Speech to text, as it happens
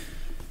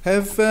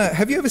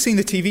Have you ever seen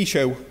the TV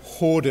show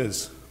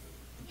Hoarders?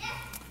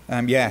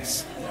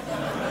 Yes.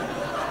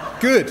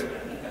 Good.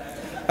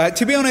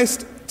 To be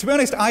honest,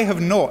 I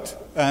have not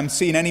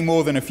seen any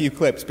more than a few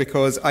clips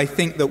because I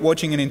think that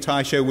watching an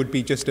entire show would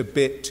be just a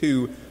bit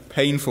too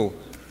painful.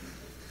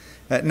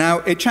 Now,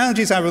 it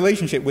challenges our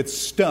relationship with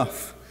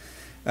stuff.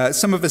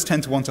 Some of us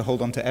tend to want to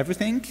hold on to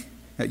everything.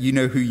 You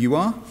know who you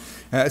are.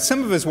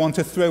 Some of us want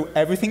to throw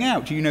everything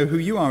out. You know who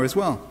you are as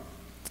well.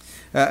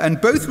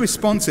 And both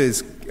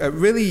responses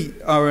really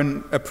are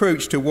an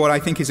approach to what I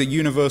think is a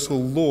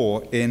universal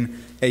law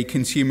in a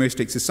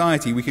consumeristic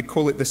society. We could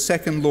call it the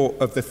second law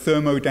of the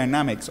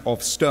thermodynamics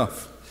of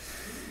stuff.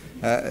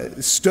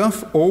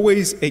 Stuff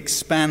always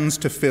expands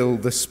to fill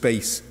the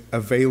space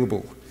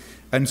available.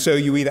 And so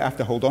you either have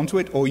to hold on to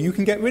it or you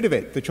can get rid of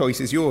it. The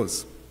choice is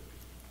yours.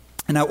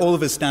 And now all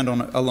of us stand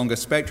on a longer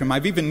spectrum.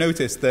 I've even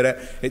noticed that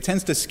it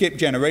tends to skip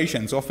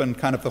generations. Often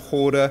kind of the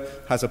hoarder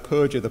has a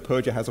purger, the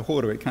purger has a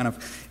hoarder. It kind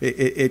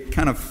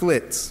of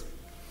flits.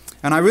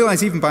 And I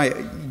realize even by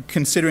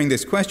considering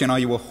this question, are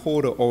you a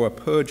hoarder or a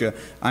purger,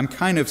 I'm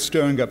kind of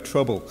stirring up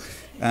trouble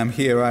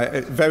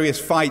here.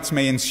 Various fights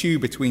may ensue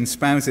between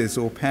spouses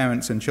or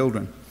parents and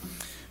children.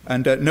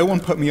 And no one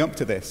put me up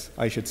to this,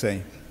 I should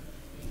say.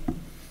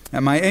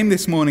 And my aim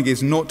this morning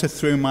is not to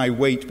throw my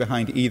weight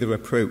behind either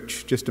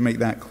approach, just to make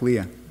that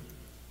clear.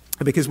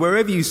 Because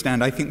wherever you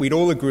stand, I think we'd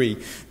all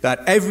agree that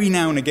every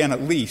now and again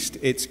at least,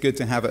 it's good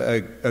to have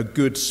a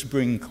good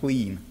spring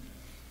clean.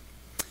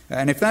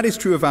 And if that is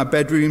true of our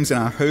bedrooms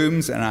and our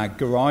homes and our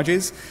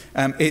garages,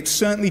 it's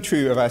certainly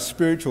true of our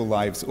spiritual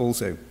lives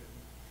also.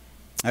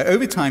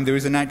 Over time, there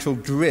is a natural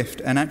drift,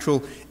 a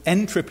natural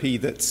entropy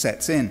that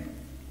sets in.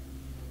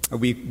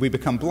 We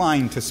become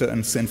blind to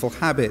certain sinful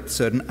habits,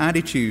 certain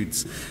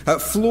attitudes.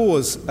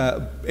 Flaws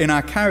in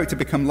our character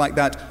become like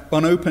that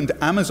unopened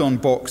Amazon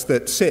box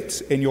that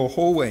sits in your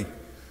hallway.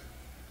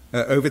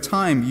 Over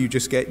time, you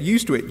just get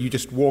used to it. You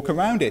just walk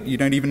around it. You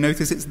don't even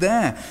notice it's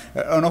there.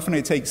 And often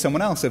it takes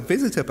someone else, a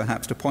visitor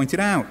perhaps, to point it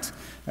out.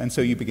 And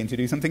so you begin to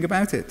do something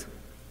about it.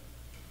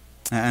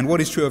 And what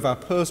is true of our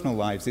personal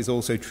lives is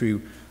also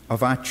true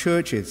of our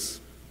churches.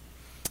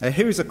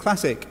 Here is a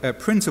classic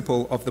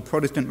principle of the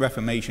Protestant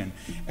Reformation.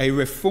 A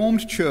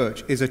reformed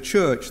church is a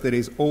church that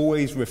is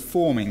always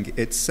reforming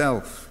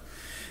itself.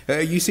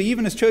 You see,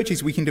 even as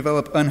churches, we can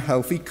develop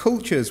unhealthy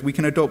cultures. We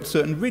can adopt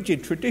certain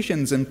rigid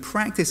traditions and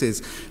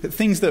practices,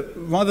 things that,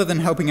 rather than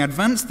helping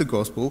advance the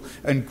gospel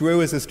and grow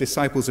us as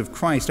disciples of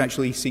Christ,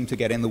 actually seem to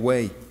get in the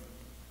way.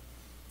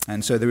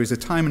 And so there is a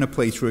time and a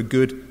place for a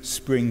good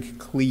spring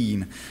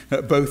clean,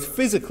 both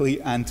physically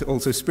and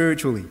also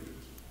spiritually.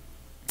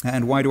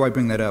 And why do I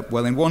bring that up?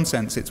 Well, in one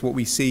sense, it's what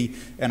we see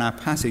in our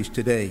passage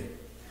today.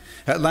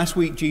 Last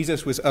week,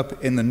 Jesus was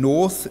up in the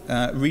north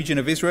region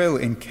of Israel,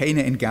 in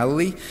Cana in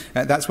Galilee.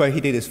 That's where he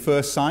did his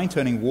first sign,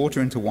 turning water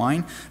into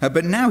wine.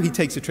 But now he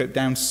takes a trip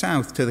down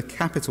south to the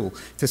capital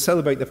to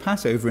celebrate the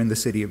Passover in the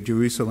city of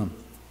Jerusalem.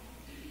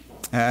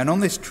 And on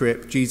this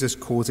trip, Jesus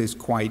causes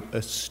quite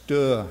a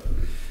stir.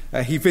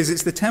 He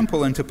visits the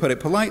temple, and to put it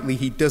politely,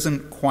 he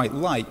doesn't quite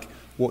like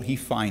what he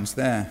finds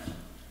there.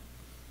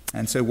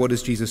 And so what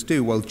does Jesus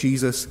do? Well,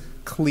 Jesus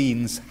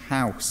cleans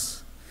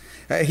house.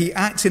 He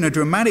acts in a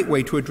dramatic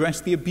way to address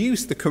the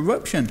abuse, the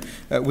corruption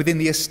within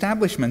the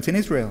establishment in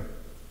Israel.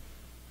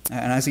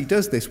 And as he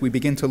does this, we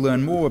begin to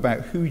learn more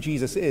about who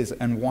Jesus is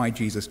and why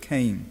Jesus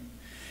came.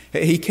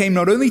 He came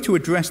not only to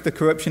address the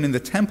corruption in the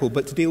temple,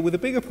 but to deal with a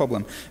bigger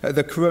problem,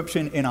 the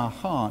corruption in our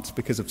hearts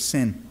because of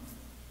sin,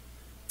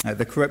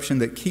 the corruption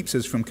that keeps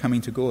us from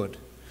coming to God,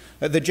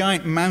 the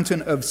giant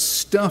mountain of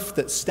stuff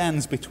that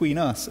stands between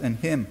us and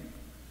him.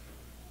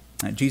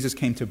 Jesus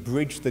came to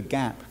bridge the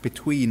gap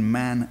between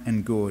man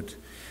and God,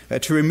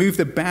 to remove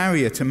the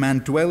barrier to man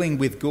dwelling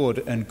with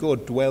God and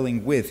God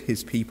dwelling with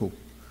his people.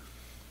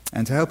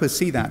 And to help us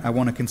see that, I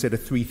want to consider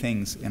three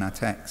things in our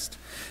text.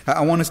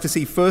 I want us to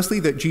see, firstly,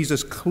 that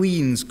Jesus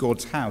cleans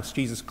God's house.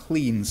 Jesus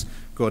cleans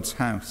God's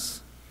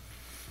house.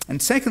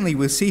 And secondly,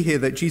 we'll see here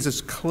that Jesus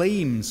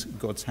claims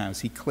God's house.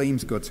 He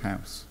claims God's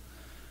house.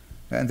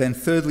 And then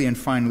thirdly and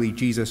finally,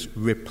 Jesus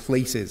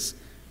replaces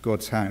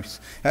God's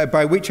house.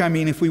 By which I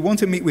mean, if we want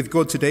to meet with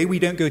God today, we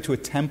don't go to a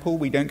temple,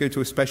 we don't go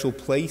to a special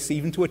place,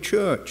 even to a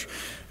church.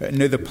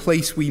 No, the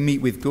place we meet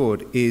with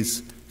God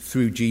is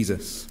through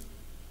Jesus.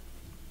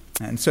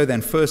 And so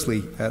then,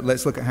 firstly,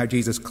 let's look at how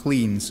Jesus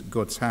cleans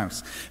God's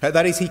house.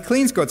 That is, he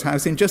cleans God's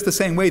house in just the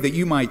same way that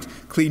you might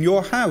clean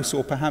your house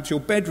or perhaps your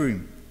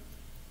bedroom.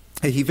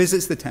 He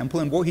visits the temple,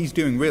 and what he's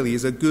doing really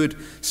is a good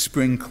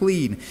spring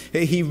clean.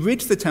 He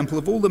rids the temple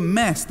of all the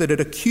mess that had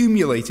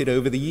accumulated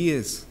over the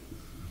years.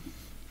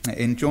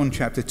 In John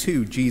chapter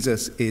 2,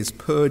 Jesus is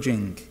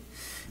purging.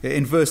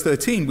 In verse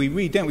 13, we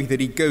read, don't we, that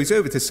he goes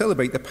over to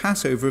celebrate the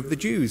Passover of the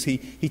Jews. He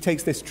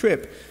takes this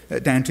trip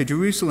down to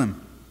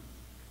Jerusalem.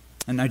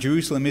 And now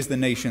Jerusalem is the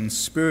nation's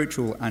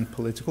spiritual and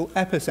political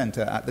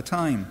epicenter at the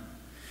time.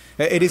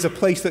 It is a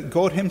place that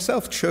God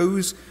himself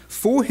chose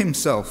for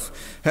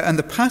himself. And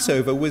the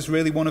Passover was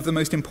really one of the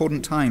most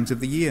important times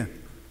of the year.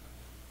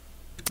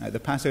 The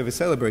Passover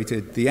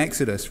celebrated the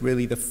Exodus,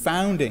 really the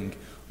founding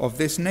of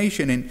this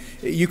nation. And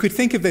you could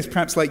think of this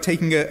perhaps like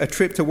taking a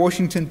trip to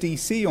Washington,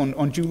 D.C.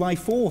 on July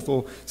 4th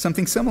or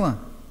something similar.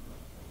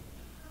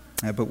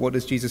 But what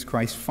does Jesus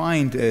Christ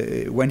find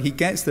when he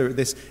gets there at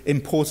this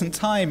important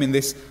time in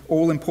this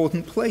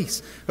all-important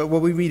place? Well,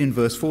 we read in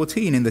verse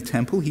 14, in the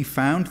temple he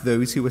found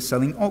those who were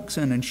selling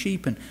oxen and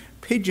sheep and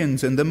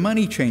pigeons and the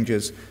money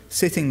changers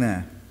sitting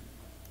there.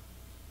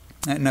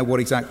 Now, what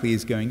exactly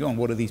is going on?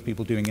 What are these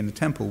people doing in the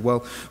temple?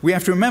 Well, we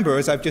have to remember,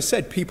 as I've just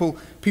said, people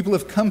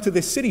have come to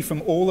this city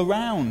from all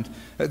around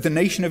the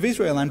nation of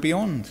Israel and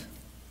beyond.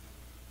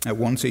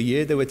 Once a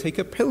year, they would take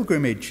a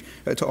pilgrimage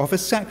to offer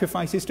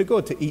sacrifices to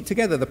God, to eat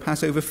together the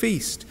Passover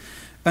feast.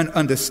 And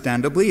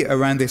understandably,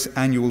 around this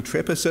annual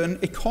trip, a certain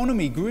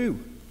economy grew.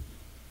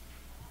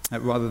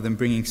 Rather than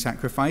bringing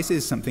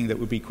sacrifices, something that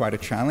would be quite a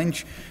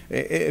challenge,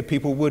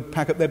 people would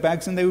pack up their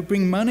bags and they would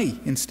bring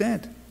money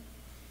instead.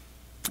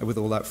 With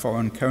all that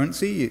foreign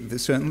currency,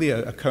 certainly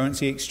a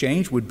currency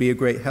exchange would be a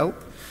great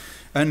help.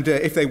 And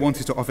if they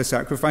wanted to offer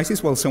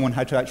sacrifices, well, someone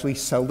had to actually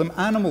sell them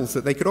animals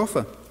that they could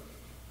offer.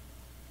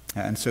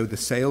 And so the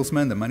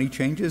salesmen, the money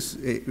changers,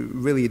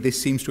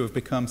 this seems to have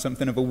become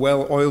something of a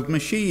well-oiled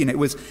machine. It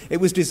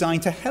was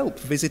designed to help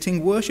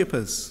visiting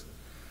worshippers.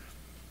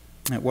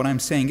 What I'm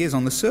saying is,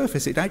 on the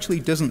surface, it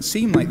actually doesn't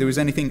seem like there is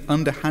anything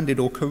underhanded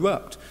or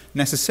corrupt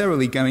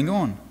necessarily going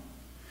on.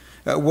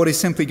 What is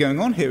simply going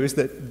on here is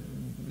that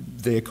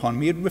the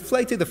economy had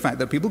reflected the fact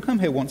that people come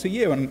here once a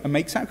year and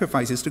make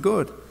sacrifices to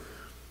God.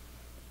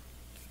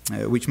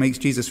 Which makes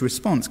Jesus'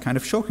 response kind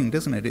of shocking,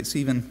 doesn't it? It's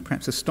even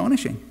perhaps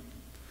astonishing.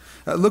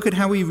 Look at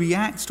how he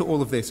reacts to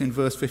all of this in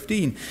verse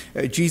 15.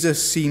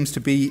 Jesus seems to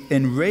be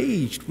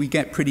enraged. We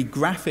get pretty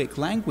graphic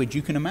language.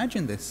 You can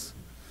imagine this.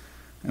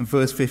 In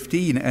verse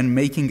 15, and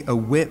making a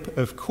whip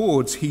of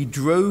cords, he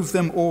drove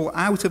them all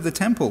out of the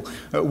temple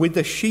with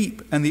the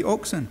sheep and the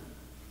oxen.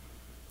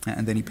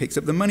 And then he picks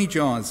up the money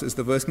jars as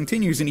the verse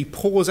continues, and he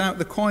pours out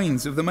the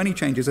coins of the money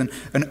changers and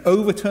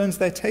overturns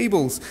their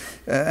tables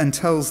and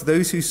tells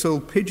those who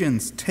sold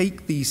pigeons,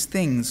 take these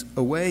things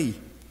away.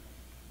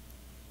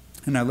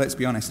 And now let's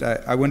be honest,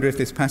 I wonder if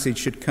this passage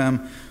should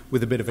come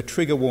with a bit of a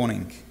trigger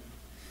warning.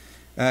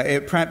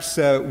 Perhaps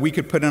we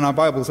could put in our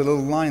Bibles a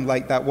little line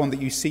like that one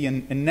that you see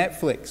in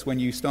Netflix when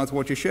you start to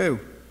watch a show.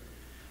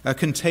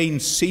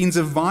 Contains scenes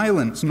of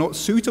violence not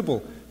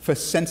suitable for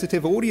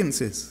sensitive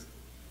audiences.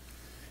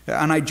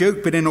 And I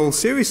joke, but in all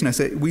seriousness,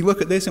 we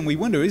look at this and we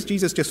wonder, is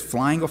Jesus just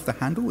flying off the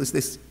handle? Is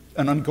this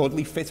an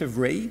ungodly fit of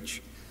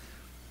rage?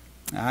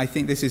 I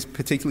think this is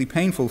particularly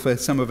painful for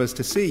some of us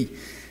to see.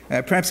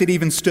 Perhaps it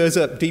even stirs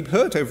up deep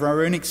hurt over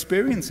our own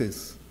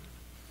experiences.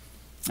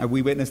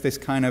 We witness this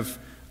kind of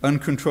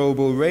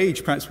uncontrollable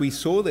rage. Perhaps we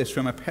saw this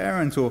from a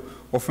parent or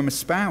from a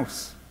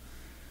spouse.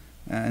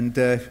 And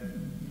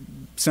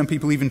some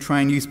people even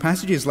try and use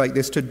passages like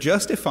this to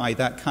justify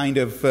that kind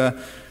of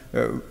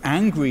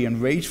angry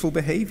and rageful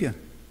behavior.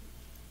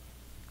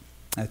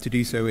 To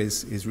do so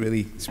is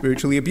really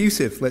spiritually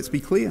abusive, let's be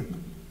clear.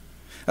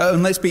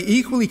 And let's be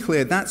equally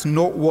clear, that's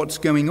not what's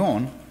going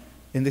on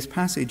in this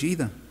passage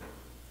either.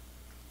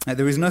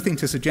 There is nothing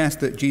to suggest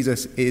that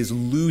Jesus is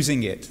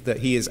losing it, that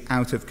he is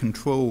out of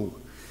control.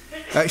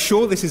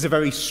 Sure, this is a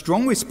very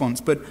strong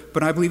response,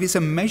 but I believe it's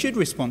a measured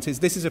response.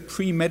 This is a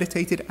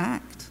premeditated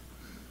act.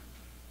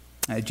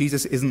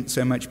 Jesus isn't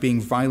so much being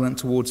violent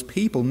towards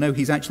people. No,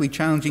 he's actually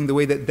challenging the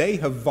way that they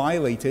have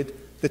violated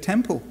the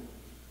temple.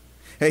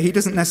 He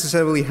doesn't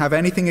necessarily have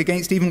anything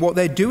against even what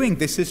they're doing,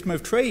 this system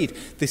of trade,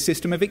 this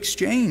system of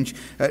exchange.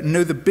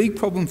 No, the big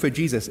problem for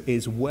Jesus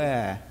is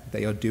where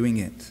they are doing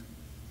it.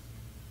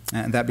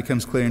 And that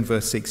becomes clear in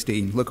verse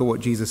 16. Look at what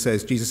Jesus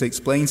says. Jesus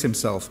explains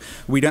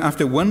himself. We don't have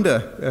to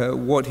wonder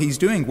what he's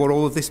doing, what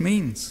all of this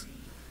means.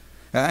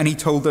 And he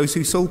told those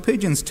who sold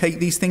pigeons, take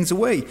these things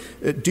away.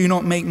 Do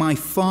not make my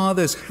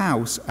Father's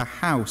house a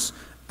house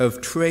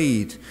of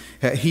trade.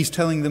 He's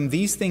telling them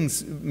these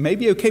things may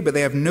be okay, but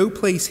they have no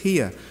place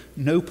here,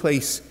 no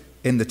place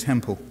in the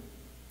temple.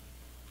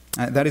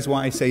 That is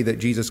why I say that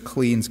Jesus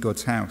cleans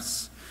God's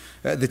house.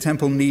 The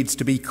temple needs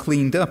to be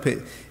cleaned up.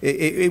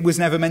 It was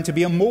never meant to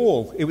be a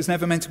mall. It was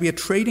never meant to be a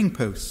trading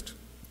post.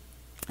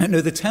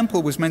 No, the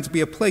temple was meant to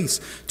be a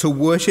place to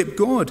worship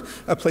God,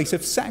 a place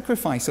of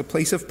sacrifice, a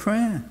place of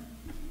prayer.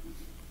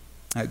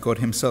 God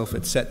himself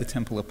had set the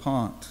temple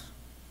apart.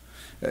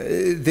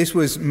 This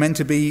was meant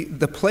to be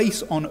the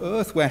place on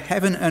earth where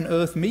heaven and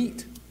earth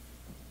meet.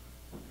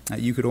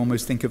 You could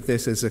almost think of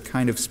this as a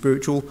kind of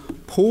spiritual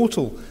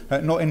portal,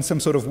 not in some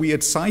sort of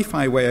weird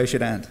sci-fi way, I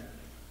should add.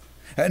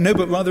 No,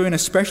 but rather in a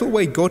special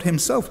way, God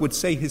himself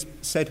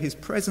said his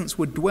presence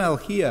would dwell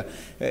here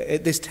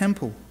at this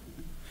temple.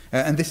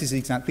 And this is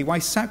exactly why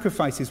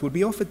sacrifices would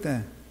be offered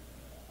there.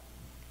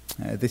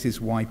 This is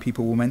why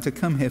people were meant to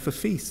come here for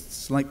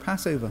feasts like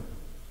Passover.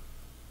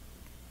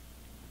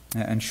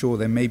 And sure,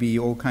 there may be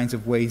all kinds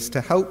of ways to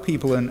help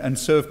people and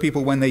serve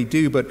people when they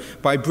do, but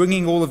by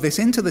bringing all of this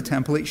into the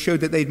temple, it showed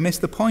that they'd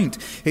missed the point.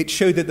 It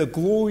showed that the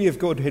glory of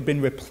God had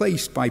been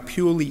replaced by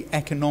purely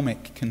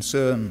economic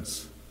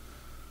concerns.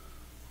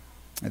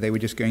 They were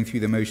just going through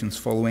the motions,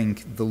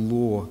 following the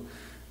law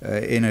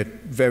in a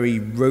very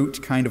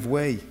rote kind of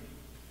way.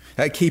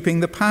 Keeping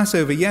the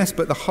Passover, yes,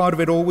 but the heart of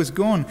it all was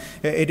gone.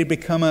 It had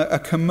become a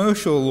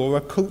commercial or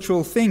a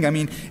cultural thing. I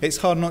mean, it's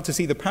hard not to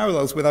see the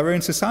parallels with our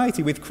own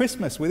society, with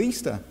Christmas, with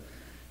Easter.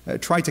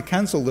 Try to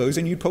cancel those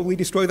and you'd probably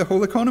destroy the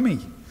whole economy.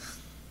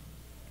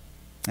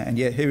 And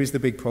yet here is the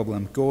big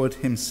problem. God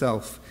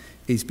himself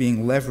is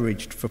being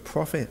leveraged for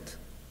profit.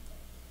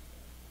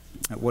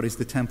 What is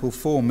the temple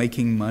for?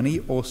 Making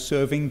money or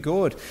serving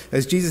God?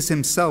 As Jesus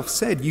himself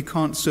said, you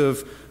can't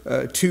serve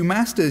two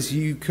masters.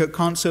 You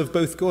can't serve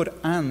both God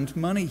and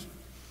money.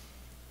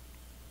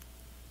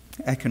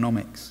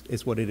 Economics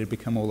is what it had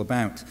become all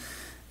about.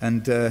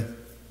 And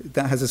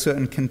that has a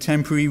certain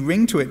contemporary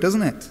ring to it,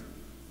 doesn't it?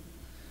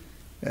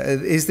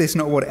 Is this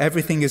not what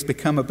everything has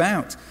become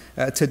about?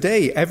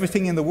 Today,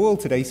 everything in the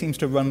world today seems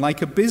to run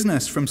like a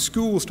business, from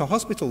schools to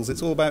hospitals.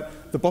 It's all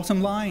about the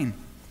bottom line.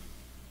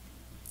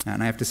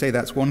 And I have to say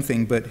that's one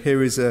thing, but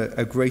here is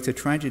a greater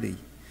tragedy.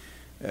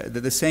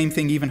 That the same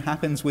thing even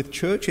happens with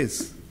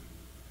churches.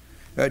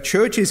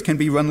 Churches can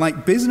be run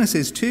like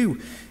businesses too.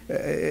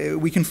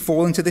 We can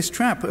fall into this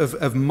trap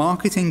of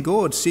marketing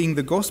God, seeing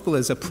the gospel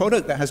as a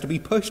product that has to be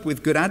pushed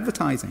with good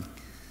advertising.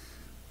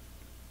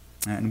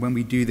 And when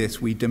we do this,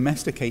 we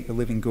domesticate the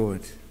living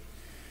God.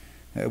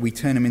 We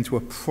turn him into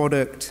a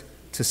product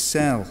to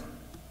sell.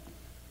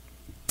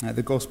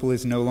 The gospel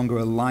is no longer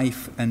a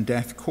life and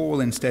death call.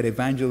 Instead,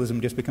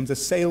 evangelism just becomes a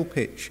sales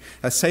pitch,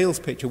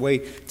 a way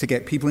to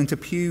get people into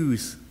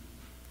pews.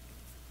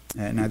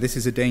 Now, this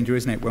is a danger,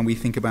 isn't it, when we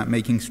think about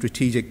making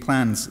strategic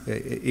plans.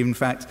 In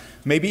fact,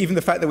 maybe even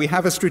the fact that we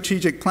have a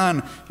strategic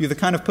plan, you're the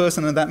kind of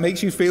person that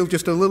makes you feel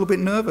just a little bit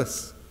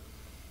nervous.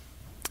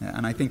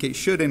 And I think it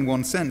should, in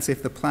one sense,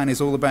 if the plan is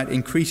all about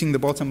increasing the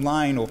bottom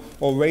line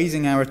or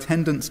raising our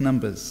attendance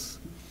numbers.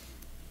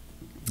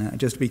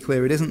 Just to be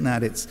clear, it isn't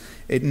that.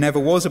 It never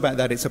was about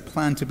that. It's a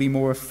plan to be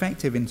more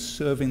effective in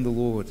serving the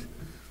Lord.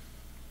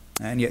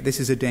 And yet this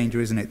is a danger,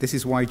 isn't it? This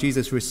is why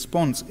Jesus'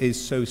 response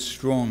is so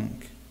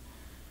strong.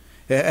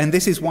 And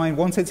this is why, in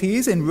one sense, he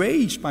is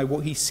enraged by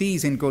what he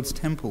sees in God's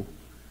temple.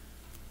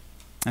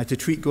 To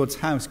treat God's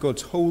house,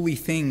 God's holy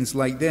things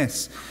like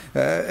this,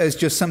 as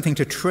just something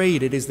to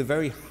trade, it is the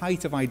very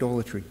height of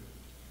idolatry.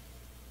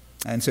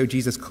 And so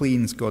Jesus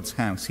cleans God's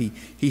house. He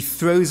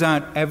throws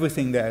out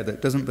everything there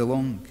that doesn't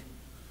belong.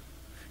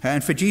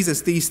 And for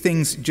Jesus, these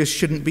things just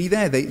shouldn't be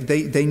there.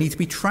 They need to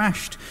be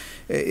trashed.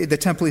 The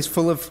temple is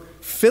full of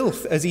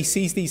filth. As he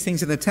sees these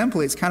things in the temple,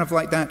 it's kind of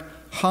like that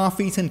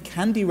half-eaten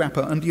candy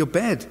wrapper under your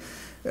bed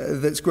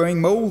that's growing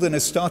mold and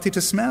has started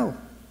to smell.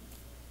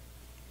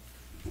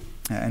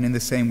 And in the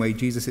same way,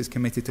 Jesus is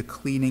committed to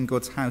cleaning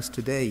God's house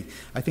today.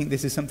 I think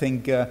this is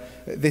something,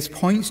 this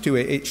points to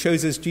it. It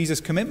shows us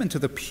Jesus' commitment to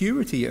the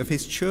purity of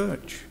his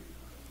church.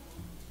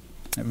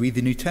 Read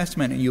the New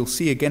Testament and you'll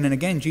see again and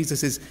again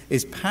Jesus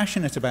is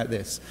passionate about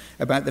this,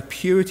 about the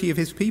purity of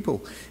his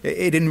people.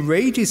 It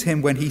enrages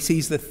him when he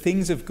sees the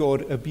things of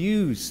God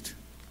abused.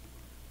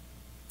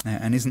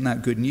 And isn't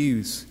that good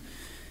news?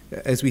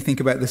 As we think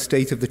about the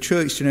state of the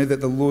church, to know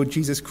that the Lord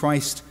Jesus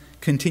Christ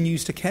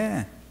continues to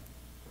care.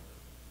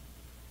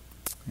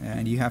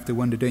 And you have to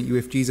wonder, don't you,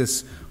 if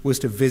Jesus was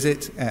to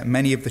visit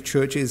many of the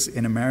churches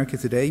in America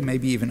today,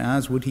 maybe even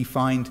ours, would he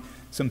find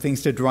some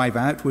things to drive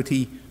out? Would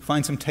he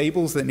find some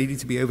tables that needed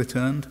to be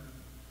overturned?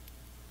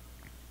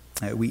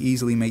 We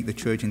easily make the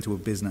church into a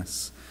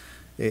business.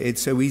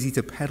 It's so easy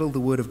to peddle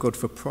the word of God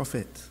for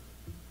profit.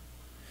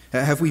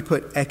 Have we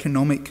put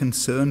economic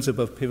concerns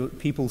above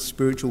people's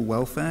spiritual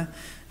welfare?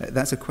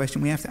 That's a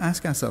question we have to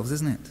ask ourselves,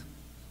 isn't it?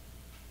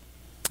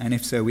 And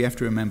if so, we have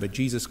to remember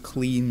Jesus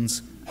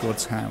cleans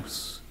God's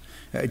house.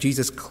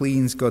 Jesus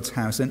cleans God's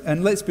house.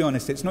 And let's be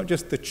honest, it's not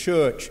just the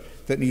church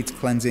that needs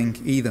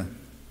cleansing either.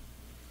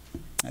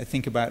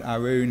 Think about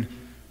our own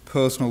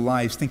personal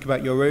lives. Think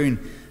about your own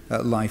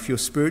life, your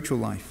spiritual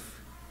life.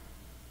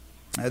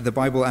 The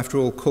Bible, after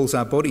all, calls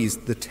our bodies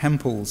the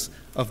temples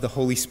of the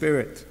Holy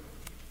Spirit.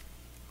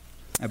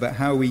 About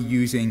how are we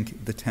using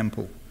the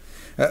temple?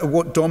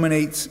 What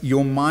dominates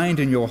your mind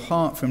and your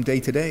heart from day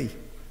to day?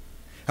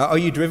 Are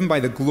you driven by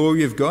the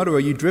glory of God, or are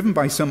you driven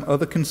by some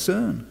other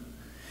concern?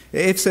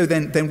 If so,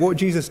 then what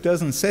Jesus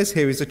does and says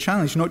here is a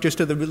challenge, not just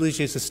to the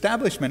religious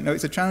establishment. No,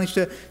 it's a challenge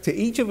to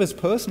each of us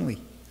personally.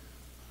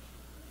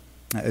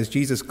 As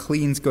Jesus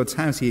cleans God's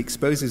house, he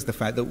exposes the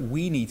fact that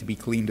we need to be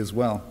cleaned as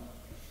well.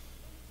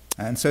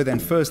 And so then,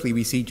 firstly,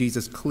 we see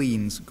Jesus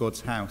cleans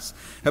God's house.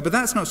 But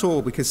that's not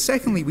all, because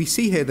secondly, we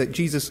see here that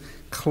Jesus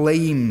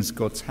claims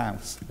God's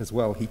house as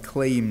well. He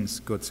claims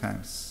God's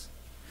house.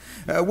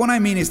 What I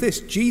mean is this: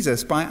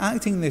 Jesus, by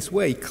acting this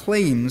way,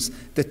 claims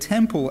the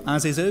temple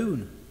as his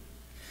own.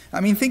 I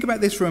mean, think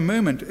about this for a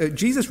moment.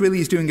 Jesus really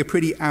is doing a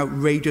pretty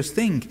outrageous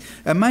thing.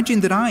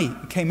 Imagine that I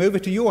came over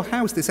to your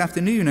house this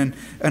afternoon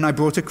and I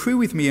brought a crew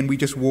with me and we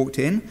just walked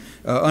in,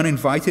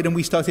 uninvited, and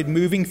we started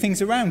moving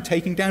things around,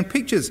 taking down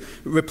pictures,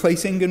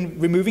 replacing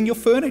and removing your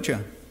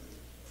furniture.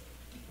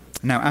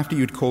 Now, after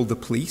you'd called the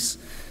police,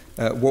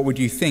 what would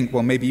you think?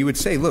 Well, maybe you would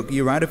say, look,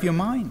 you're out of your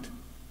mind.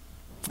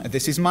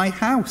 This is my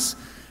house.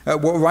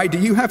 What right do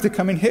you have to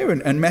come in here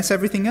and mess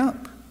everything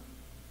up?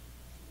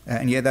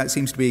 And yet that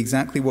seems to be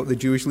exactly what the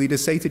Jewish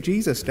leaders say to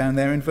Jesus down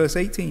there in verse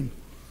 18.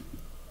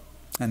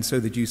 And so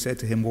the Jews said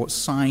to him, what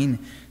sign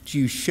do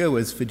you show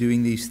us for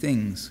doing these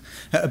things?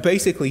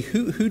 Basically,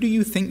 who do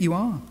you think you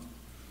are?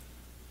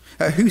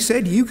 Who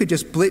said you could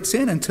just blitz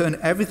in and turn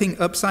everything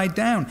upside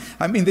down?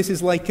 I mean, this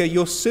is like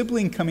your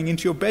sibling coming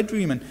into your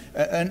bedroom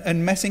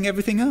and messing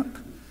everything up,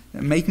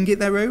 and making it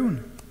their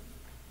own.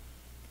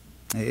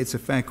 It's a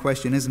fair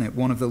question, isn't it?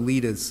 One of the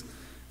leaders,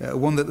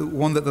 one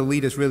that the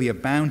leaders really are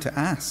bound to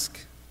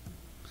ask.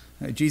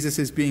 Jesus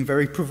is being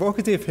very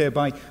provocative here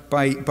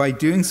by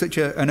doing such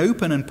an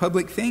open and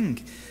public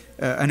thing.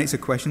 And it's a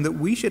question that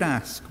we should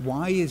ask.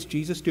 Why is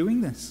Jesus doing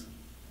this?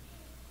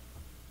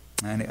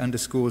 And it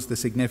underscores the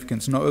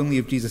significance not only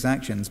of Jesus'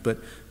 actions,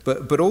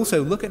 but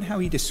also look at how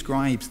he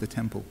describes the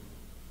temple.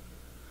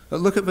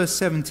 Look at verse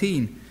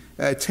 17.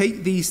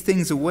 Take these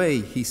things away,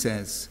 he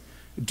says.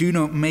 Do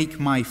not make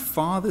my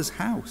Father's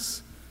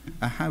house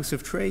a house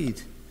of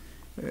trade.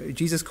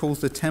 Jesus calls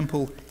the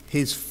temple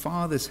his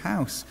Father's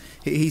house.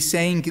 He's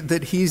saying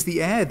that he is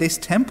the heir. This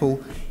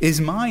temple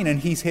is mine, and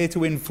he's here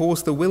to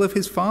enforce the will of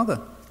his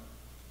Father.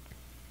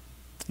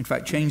 In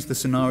fact, change the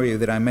scenario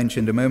that I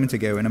mentioned a moment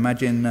ago and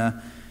imagine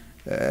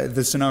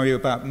the scenario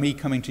about me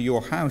coming to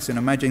your house, and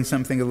imagine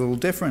something a little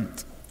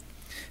different.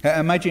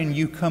 Imagine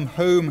you come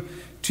home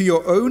to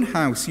your own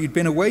house. You'd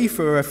been away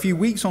for a few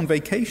weeks on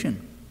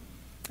vacation.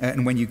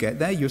 And when you get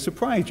there, you're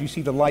surprised. You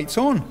see the lights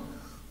on.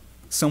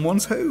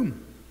 Someone's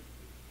home.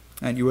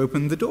 And you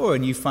open the door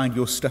and you find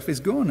your stuff is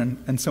gone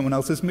and someone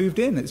else has moved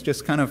in. It's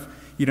just kind of,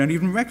 you don't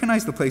even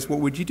recognize the place. What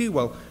would you do?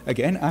 Well,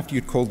 again, after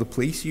you'd called the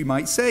police, you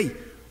might say,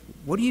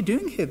 what are you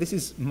doing here? This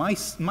is my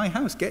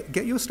house.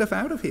 Get your stuff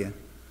out of here.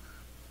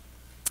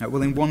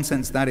 Well, in one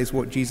sense, that is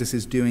what Jesus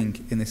is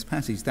doing in this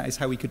passage. That is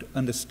how we could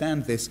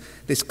understand this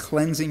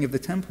cleansing of the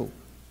temple.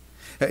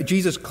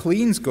 Jesus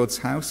cleans God's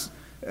house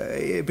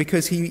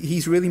because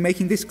he's really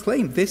making this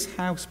claim. This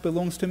house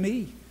belongs to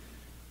me.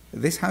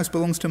 This house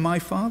belongs to my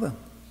Father.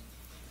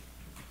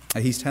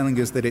 He's telling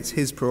us that it's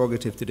his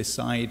prerogative to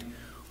decide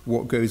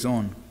what goes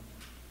on.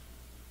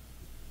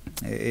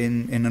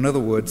 In other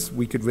words,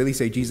 we could really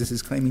say Jesus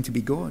is claiming to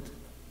be God.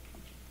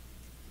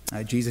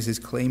 Jesus is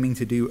claiming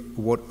to do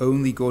what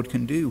only God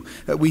can do.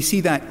 We see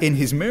that in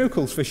his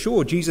miracles, for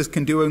sure. Jesus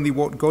can do only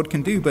what God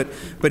can do, but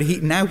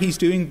now he's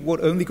doing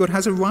what only God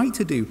has a right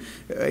to do.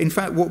 In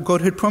fact, what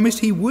God had promised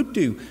he would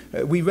do.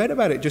 We read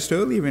about it just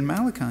earlier in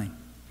Malachi.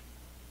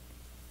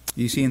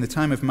 You see, in the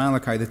time of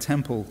Malachi, the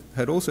temple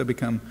had also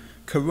become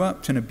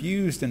corrupt and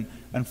abused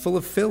and full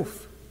of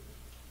filth.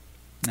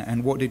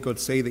 And what did God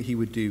say that he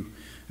would do?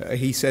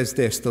 He says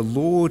this, the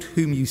Lord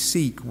whom you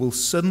seek will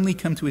suddenly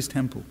come to his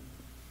temple.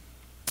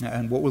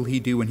 And what will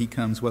he do when he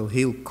comes? Well,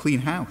 he'll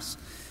clean house.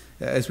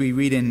 As we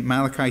read in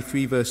Malachi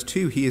 3 verse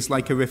 2, he is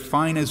like a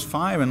refiner's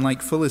fire and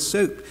like fuller's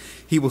soap.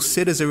 He will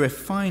sit as a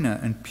refiner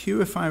and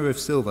purifier of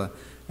silver,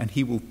 and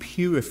he will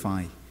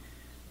purify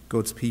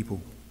God's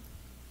people.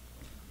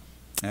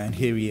 And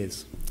here he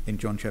is in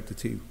John chapter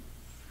 2.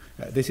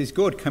 This is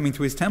God coming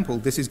to his temple.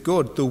 This is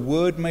God, the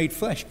Word made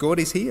flesh. God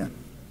is here.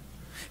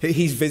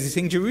 He's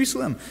visiting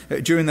Jerusalem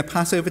during the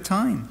Passover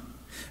time.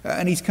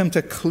 And he's come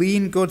to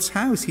clean God's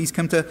house. He's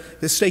come to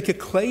stake a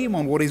claim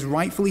on what is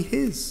rightfully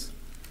his.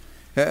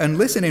 And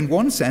listen, in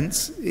one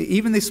sense,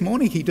 even this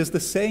morning, he does the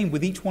same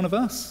with each one of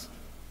us.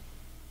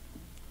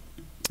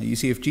 You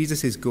see, if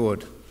Jesus is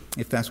God,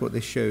 if that's what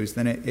this shows,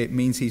 then it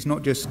means he's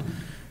not just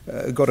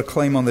got a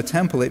claim on the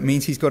temple, it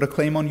means he's got a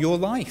claim on your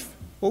life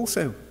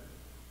also.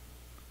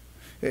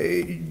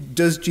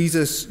 Does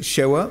Jesus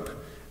show up?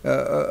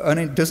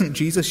 Doesn't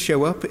Jesus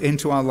show up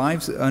into our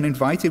lives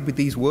uninvited with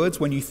these words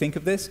when you think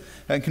of this?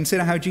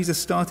 Consider how Jesus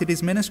started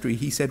his ministry.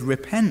 He said,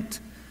 repent,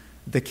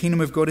 the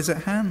kingdom of God is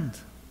at hand.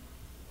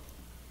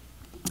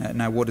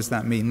 Now, what does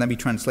that mean? Let me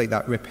translate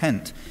that.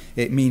 Repent.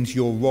 It means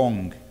you're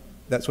wrong.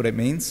 That's what it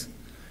means.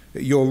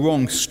 You're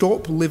wrong.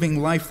 Stop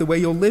living life the way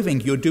you're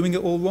living. You're doing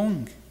it all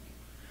wrong.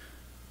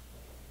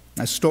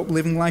 Now, stop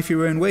living life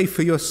your own way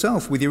for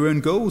yourself, with your own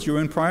goals, your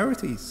own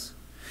priorities.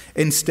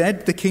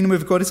 Instead, the kingdom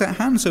of God is at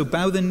hand, so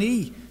bow the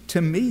knee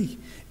to me.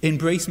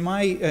 Embrace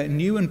my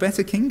new and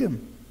better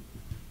kingdom.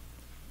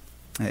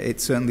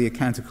 It's certainly a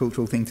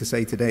countercultural thing to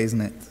say today, isn't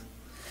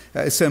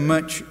it? So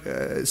much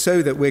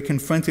so that we're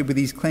confronted with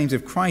these claims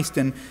of Christ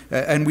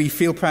and we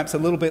feel perhaps a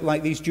little bit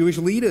like these Jewish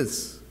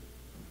leaders.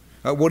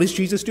 What is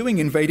Jesus doing?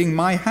 Invading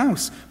my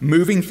house,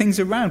 moving things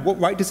around. What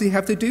right does he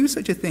have to do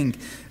such a thing?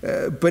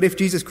 But if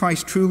Jesus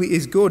Christ truly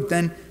is good,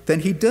 then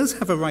he does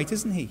have a right,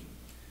 isn't he?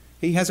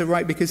 He has a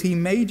right because he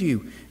made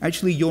you.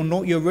 Actually, you're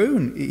not your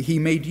own. He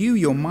made you,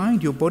 your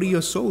mind, your body,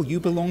 your soul.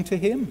 You belong to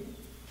him.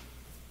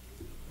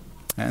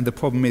 And the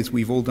problem is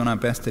we've all done our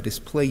best to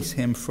displace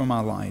him from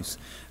our lives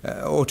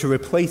or to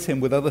replace him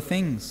with other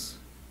things.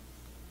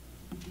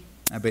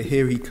 But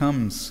here he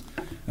comes,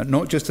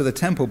 not just to the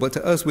temple, but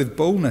to us with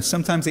boldness.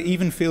 Sometimes it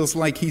even feels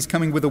like he's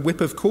coming with a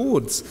whip of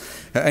cords.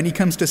 And he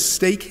comes to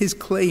stake his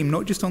claim,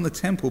 not just on the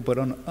temple, but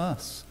on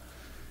us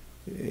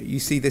You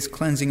see, this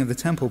cleansing of the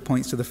temple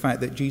points to the fact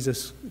that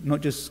Jesus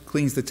not just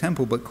cleans the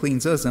temple, but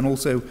cleans us and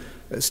also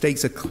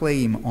stakes a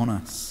claim on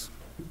us.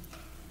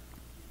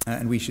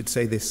 And we should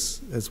say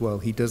this as well.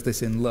 He does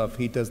this in love.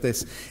 He does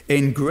this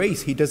in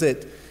grace. He does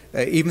it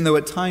even though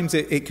at times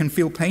it can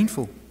feel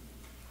painful.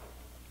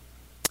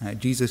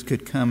 Jesus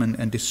could come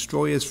and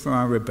destroy us for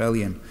our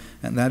rebellion,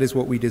 and that is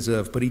what we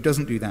deserve. But he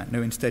doesn't do that.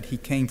 No, instead, he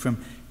came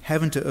from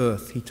heaven to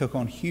earth. He took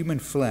on human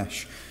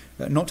flesh,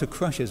 not to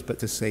crush us, but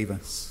to save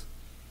us.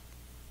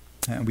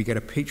 And we get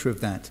a picture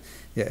of that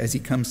as he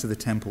comes to the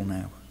temple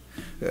now,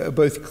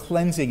 both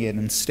cleansing it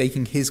and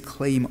staking his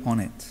claim on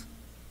it.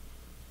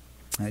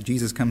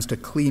 Jesus comes to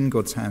clean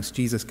God's house.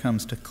 Jesus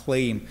comes to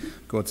claim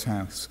God's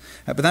house.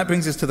 But that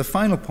brings us to the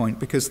final point,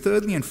 because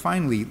thirdly and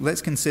finally,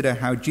 let's consider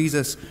how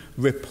Jesus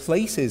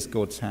replaces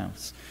God's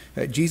house.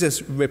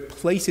 Jesus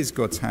replaces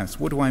God's house.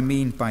 What do I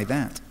mean by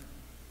that?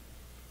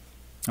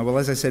 Well,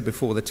 as I said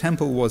before, the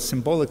temple was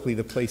symbolically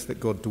the place that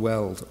God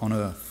dwelled on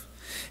earth.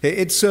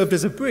 It served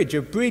as a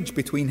bridge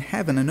between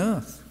heaven and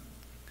earth.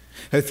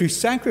 Through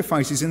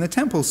sacrifices in the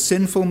temple,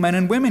 sinful men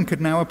and women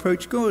could now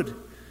approach God.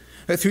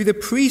 Through the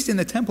priest in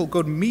the temple,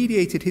 God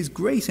mediated his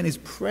grace and his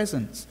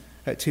presence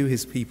to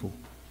his people.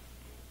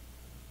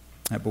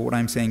 But what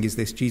I'm saying is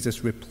this: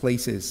 Jesus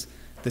replaces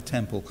the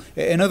temple.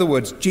 In other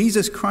words,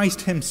 Jesus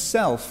Christ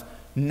himself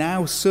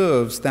now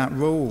serves that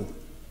role.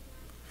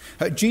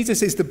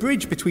 Jesus is the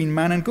bridge between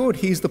man and God.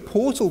 He is the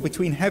portal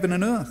between heaven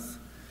and earth.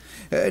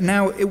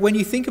 Now, when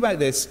you think about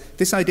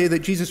this idea that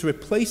Jesus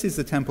replaces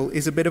the temple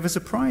is a bit of a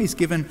surprise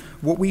given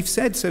what we've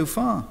said so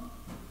far.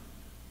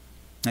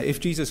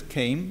 If Jesus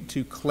came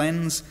to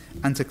cleanse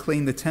and to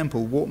clean the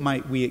temple, what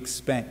might we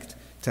expect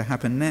to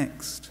happen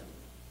next?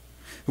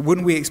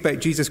 Wouldn't we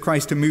expect Jesus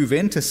Christ to move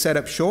in, to set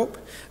up shop?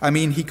 I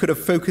mean, he could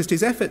have focused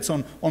his efforts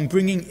on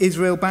bringing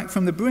Israel back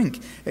from the brink.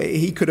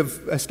 He could have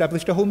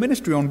established a whole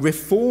ministry on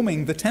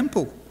reforming the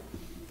temple.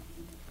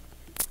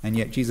 And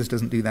yet Jesus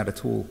doesn't do that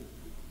at all.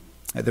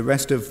 The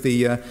rest of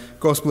the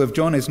Gospel of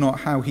John is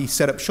not how he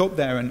set up shop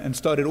there and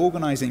started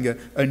organizing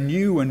a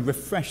new and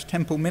refreshed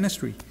temple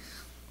ministry.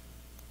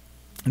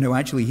 No,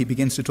 actually, he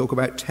begins to talk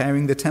about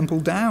tearing the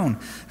temple down.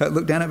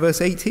 Look down at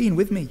verse 18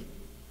 with me.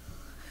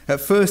 At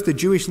first, the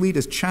Jewish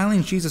leaders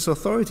challenged Jesus'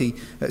 authority,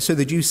 so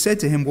the Jews said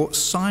to him, "What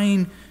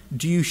sign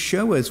do you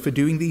show us for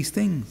doing these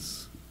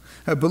things?"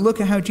 But look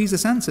at how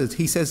Jesus answers.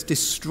 He says,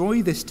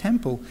 "Destroy this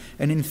temple,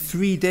 and in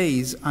 3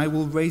 days I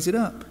will raise it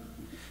up."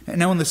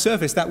 Now, on the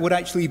surface, that would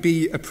actually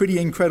be a pretty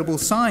incredible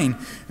sign,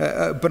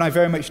 but I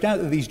very much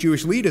doubt that these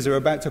Jewish leaders are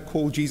about to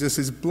call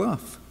Jesus'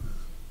 bluff.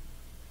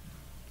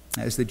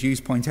 As the Jews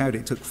point out,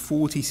 it took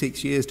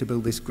 46 years to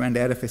build this grand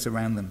edifice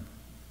around them.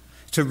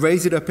 To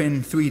raise it up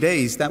in 3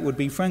 days, that would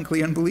be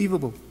frankly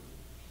unbelievable.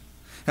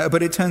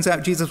 But it turns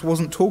out Jesus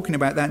wasn't talking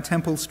about that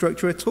temple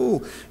structure at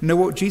all. No,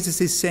 what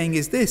Jesus is saying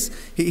is this.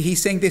 He's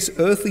saying this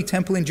earthly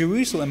temple in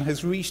Jerusalem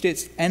has reached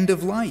its end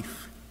of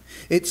life.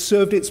 It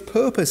served its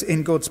purpose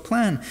in God's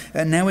plan,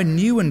 and now a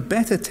new and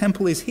better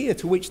temple is here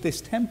to which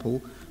this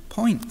temple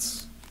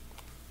points.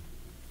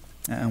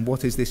 And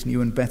what is this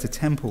new and better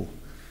temple?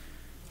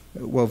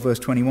 Well, verse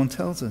 21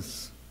 tells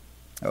us,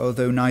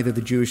 although neither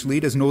the Jewish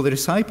leaders nor the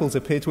disciples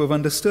appear to have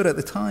understood at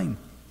the time.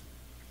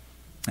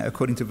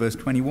 According to verse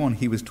 21,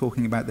 he was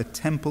talking about the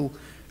temple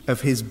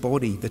of his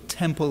body, the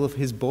temple of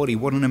his body.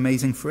 What an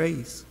amazing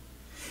phrase.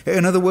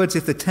 In other words,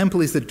 if the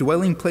temple is the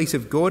dwelling place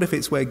of God, if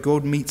it's where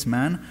God meets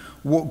man,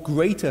 what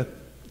greater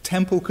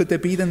temple could there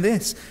be than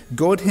this?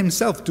 God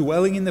himself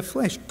dwelling in the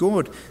flesh,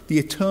 God, the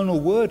eternal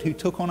Word who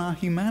took on our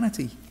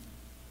humanity.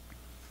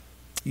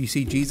 You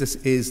see, Jesus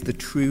is the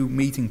true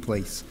meeting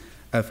place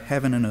of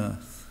heaven and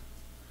earth.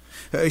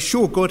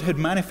 Sure, God had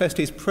manifested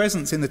his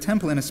presence in the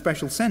temple in a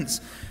special sense,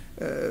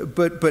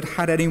 but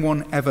had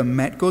anyone ever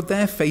met God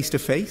there face to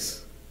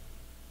face?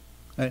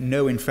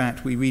 No, in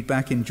fact, we read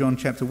back in John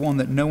chapter 1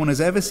 that no one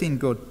has ever seen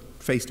God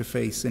face to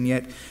face. And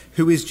yet,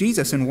 who is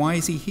Jesus and why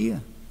is he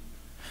here?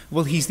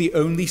 Well, he's the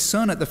only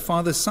Son at the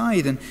Father's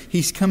side, and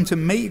he's come to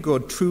make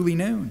God truly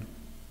known.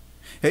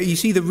 You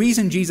see, the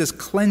reason Jesus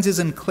cleanses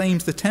and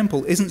claims the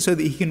temple isn't so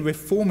that he can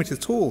reform it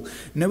at all.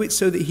 No, it's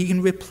so that he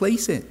can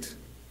replace it.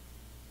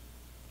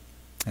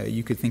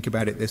 You could think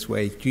about it this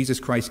way. Jesus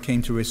Christ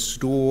came to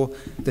restore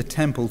the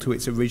temple to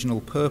its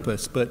original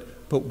purpose. But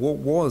what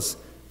was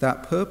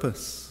that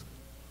purpose?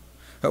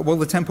 Well,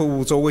 the temple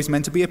was always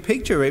meant to be a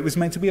picture. It was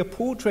meant to be a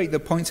portrait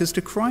that points us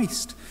to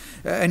Christ.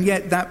 And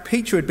yet that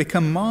picture had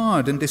become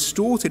marred and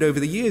distorted over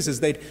the years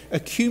as they'd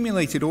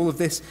accumulated all of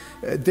this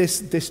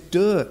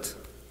dirt.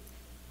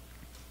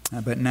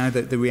 But now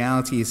that the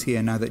reality is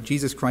here, now that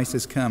Jesus Christ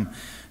has come,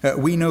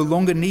 we no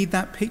longer need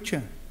that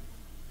picture.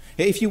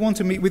 If you want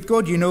to meet with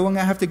God, you no longer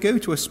have to go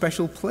to a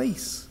special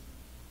place.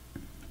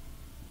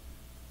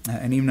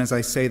 And even as I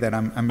say that,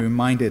 I'm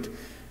reminded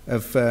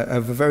of a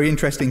very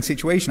interesting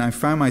situation I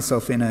found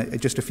myself in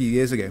just a few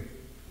years ago.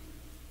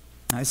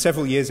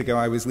 Several years ago,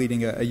 I was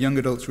leading a young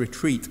adults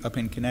retreat up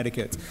in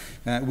Connecticut.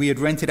 We had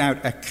rented out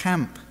a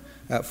camp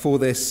for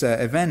this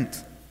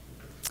event.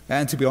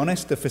 And to be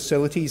honest, the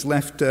facilities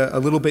left a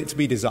little bit to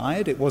be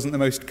desired. It wasn't the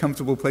most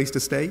comfortable place to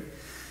stay.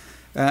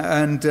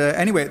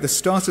 Anyway, at the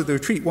start of the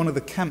retreat, one of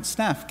the camp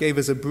staff gave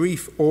us a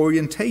brief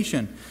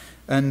orientation.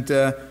 And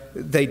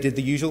they did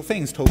the usual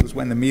things, told us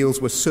when the meals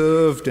were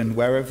served and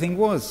where everything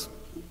was.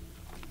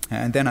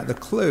 And then at the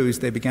close,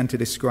 they began to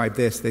describe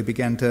this. They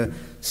began to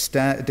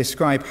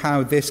describe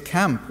how this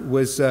camp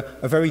was a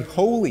very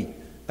holy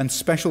and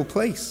special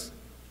place.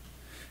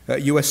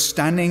 You are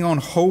standing on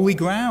holy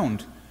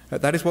ground.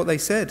 That is what they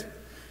said.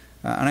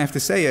 And I have to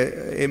say,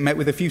 it met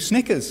with a few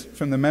snickers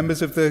from the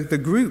members of the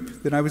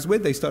group that I was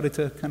with. They started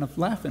to kind of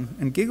laugh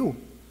and giggle.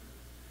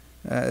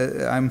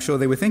 I'm sure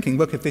they were thinking,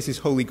 look, if this is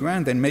holy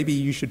ground, then maybe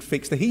you should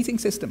fix the heating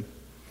system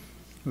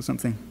or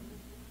something.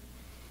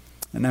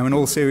 And now, in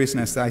all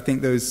seriousness, I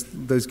think those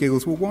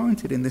giggles were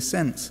warranted in this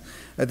sense,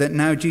 that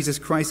now Jesus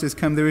Christ has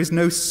come. There is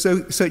no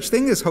such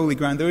thing as holy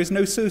ground. There is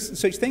no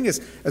such thing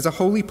as a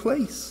holy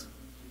place.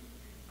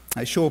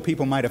 Sure,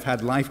 people might have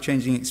had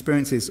life-changing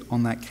experiences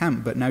on that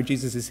camp, but now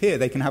Jesus is here.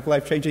 They can have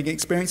life-changing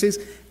experiences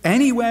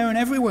anywhere and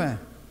everywhere.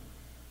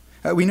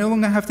 We no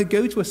longer have to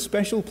go to a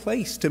special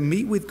place to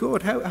meet with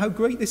God. How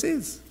great this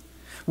is.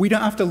 We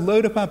don't have to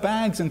load up our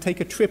bags and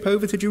take a trip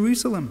over to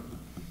Jerusalem.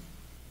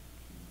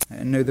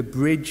 No, the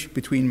bridge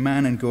between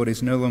man and God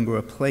is no longer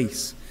a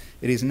place.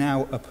 It is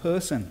now a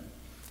person,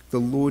 the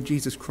Lord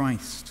Jesus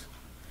Christ.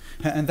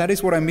 And that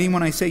is what I mean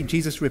when I say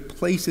Jesus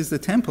replaces the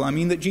temple. I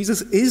mean that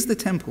Jesus is the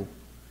temple.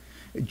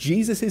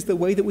 Jesus is the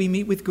way that we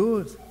meet with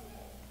God.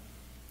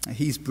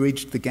 He's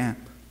bridged the gap.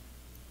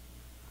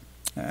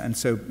 And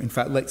so, in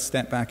fact, let's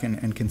step back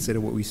and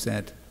consider what we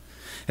said.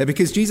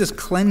 Because Jesus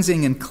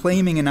cleansing and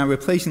claiming and now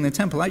replacing the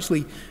temple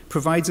actually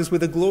provides us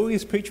with a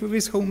glorious picture of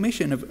his whole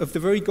mission, of the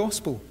very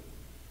gospel.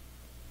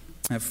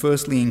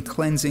 Firstly, in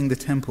cleansing the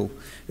temple,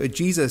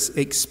 Jesus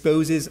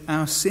exposes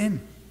our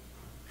sin.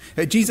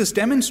 Jesus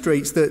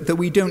demonstrates that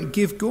we don't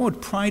give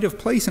God pride of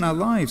place in our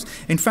lives.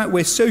 In fact,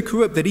 we're so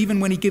corrupt that even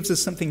when he gives us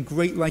something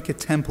great like a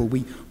temple,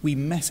 we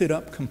mess it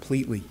up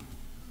completely.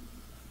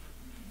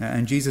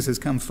 And Jesus has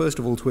come, first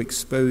of all, to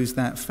expose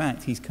that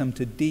fact. He's come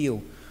to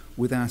deal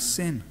with our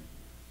sin.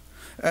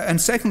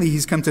 And secondly,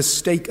 he's come to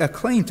stake a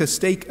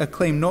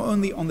claim not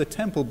only on the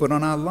temple, but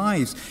on our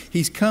lives.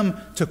 He's come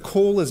to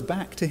call us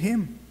back to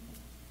him.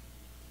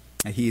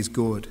 He is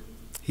God.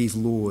 He's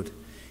Lord.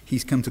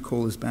 He's come to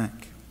call us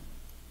back.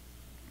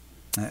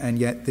 And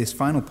yet this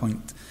final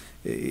point,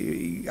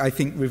 I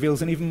think,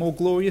 reveals an even more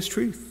glorious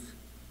truth.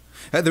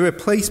 The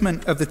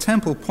replacement of the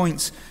temple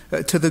points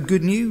to the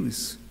good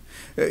news.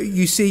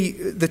 You see,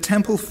 the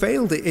temple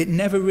failed. It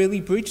never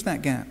really bridged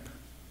that gap.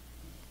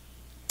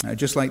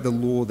 Just like the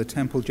law, the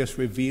temple just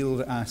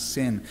revealed our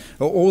sin.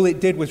 All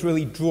it did was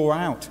really draw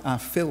out our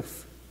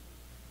filth.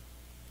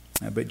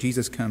 But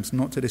Jesus comes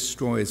not to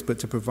destroy us, but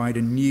to provide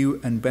a new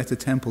and better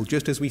temple.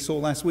 Just as we saw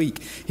last week,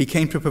 he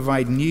came to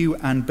provide new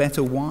and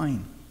better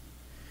wine.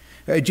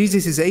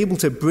 Jesus is able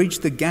to bridge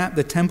the gap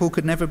the temple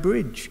could never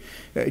bridge.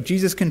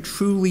 Jesus can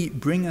truly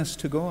bring us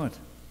to God.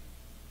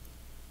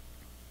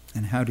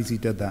 And how does he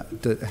do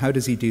that? How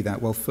does he do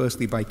that? Well,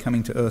 firstly, by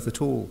coming to earth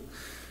at all.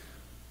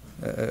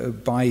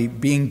 By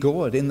being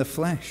God in the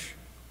flesh.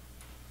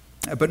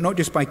 But not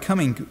just by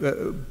coming,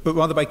 but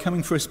rather by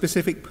coming for a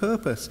specific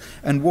purpose.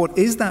 And what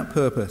is that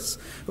purpose?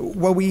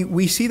 Well,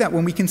 we see that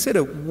when we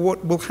consider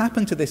what will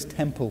happen to this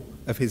temple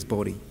of his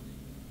body.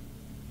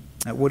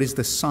 What is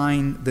the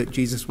sign that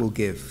Jesus will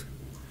give?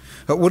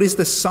 What is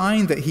the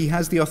sign that he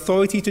has the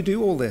authority to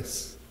do all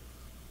this?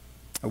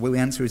 Well, the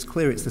answer is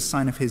clear. It's the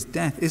sign of his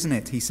death, isn't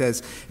it? He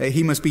says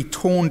he must be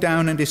torn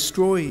down and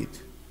destroyed.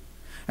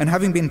 And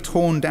having been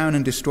torn down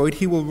and destroyed,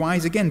 he will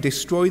rise again,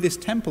 destroy this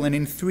temple, and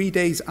in 3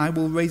 days I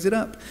will raise it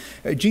up.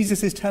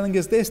 Jesus is telling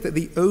us this, that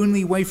the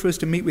only way for us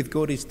to meet with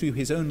God is through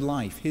his own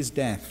life, his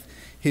death,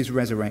 his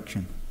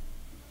resurrection.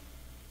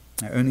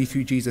 Only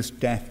through Jesus'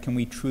 death can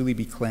we truly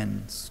be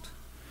cleansed.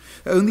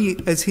 Only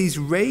as he's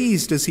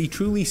raised does he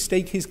truly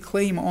stake his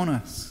claim on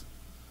us.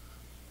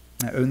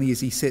 Only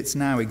as he sits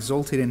now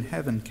exalted in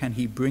heaven can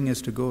he bring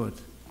us to God.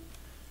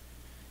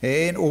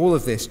 In all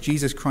of this,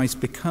 Jesus Christ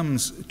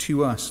becomes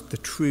to us the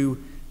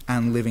true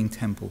and living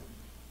temple.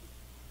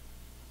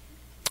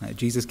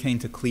 Jesus came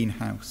to clean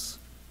house.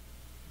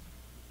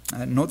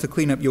 Not to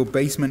clean up your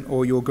basement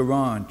or your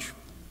garage.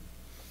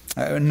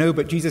 No,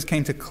 but Jesus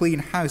came to clean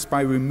house by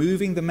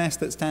removing the mess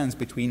that stands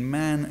between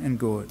man and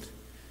God.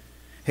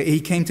 He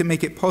came to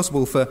make it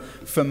possible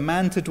for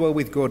man to dwell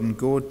with God and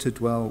God to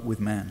dwell with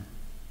man.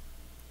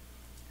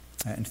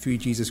 And through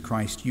Jesus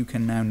Christ, you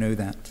can now know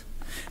that.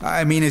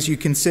 I mean, as you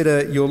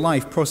consider your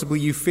life, possibly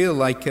you feel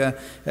like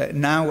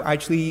now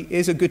actually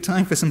is a good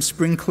time for some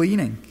spring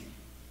cleaning.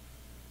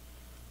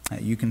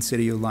 You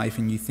consider your life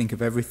and you think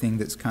of everything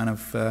that's kind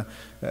of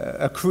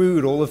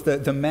accrued, all of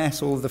the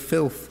mess, all of the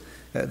filth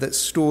that's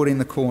stored in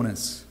the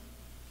corners.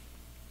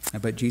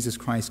 But Jesus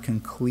Christ can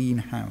clean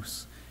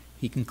house.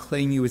 He can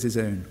claim you as his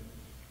own.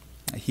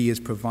 He has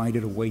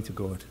provided a way to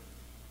God.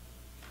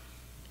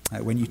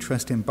 When you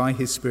trust him by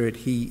his Spirit,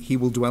 he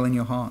will dwell in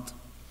your heart.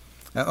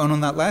 And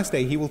on that last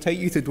day, he will take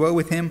you to dwell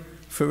with him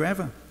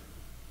forever.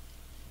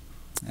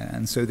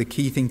 And so the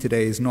key thing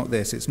today is not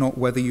this. It's not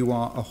whether you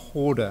are a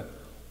hoarder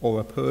or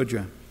a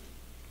purger.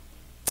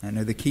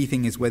 No, the key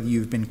thing is whether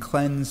you've been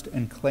cleansed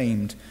and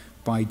claimed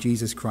by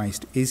Jesus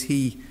Christ. Is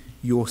he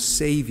your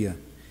Savior?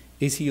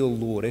 Is he your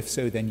Lord? If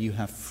so, then you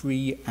have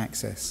free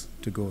access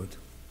to God.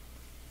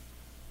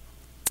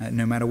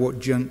 No matter what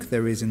junk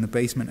there is in the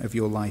basement of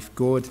your life,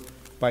 God,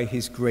 by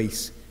his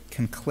grace,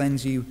 can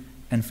cleanse you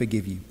and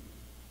forgive you.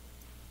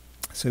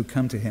 So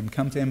come to him.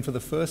 Come to him for the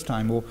first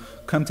time, or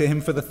come to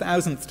him for the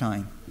 1,000th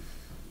time,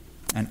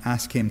 and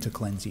ask him to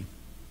cleanse you.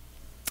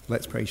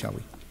 Let's pray, shall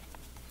we?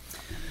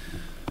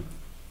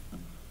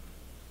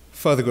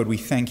 Father God, we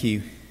thank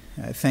you.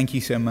 Thank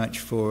you so much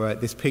for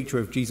this picture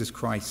of Jesus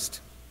Christ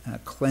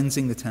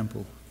cleansing the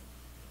temple,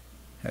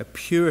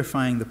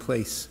 purifying the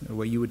place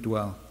where you would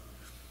dwell.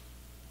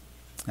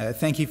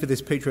 Thank you for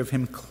this picture of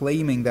him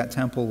claiming that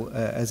temple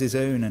as his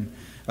own and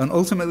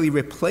ultimately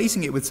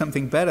replacing it with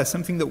something better,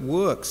 something that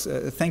works.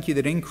 Thank you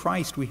that in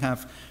Christ we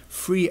have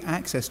free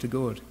access to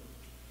God.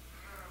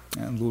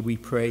 And Lord, we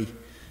pray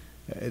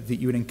that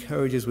you would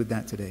encourage us with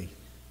that today.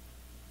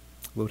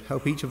 Lord,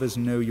 help each of us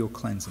know your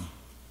cleansing.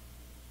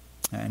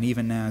 And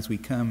even now as we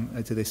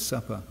come to this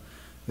supper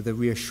that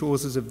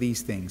reassures us of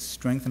these things,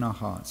 strengthen our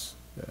hearts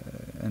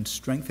and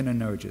strengthen and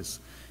nourish us.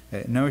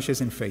 Nourish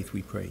us in faith,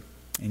 we pray.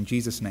 In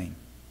Jesus' name,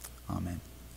 amen.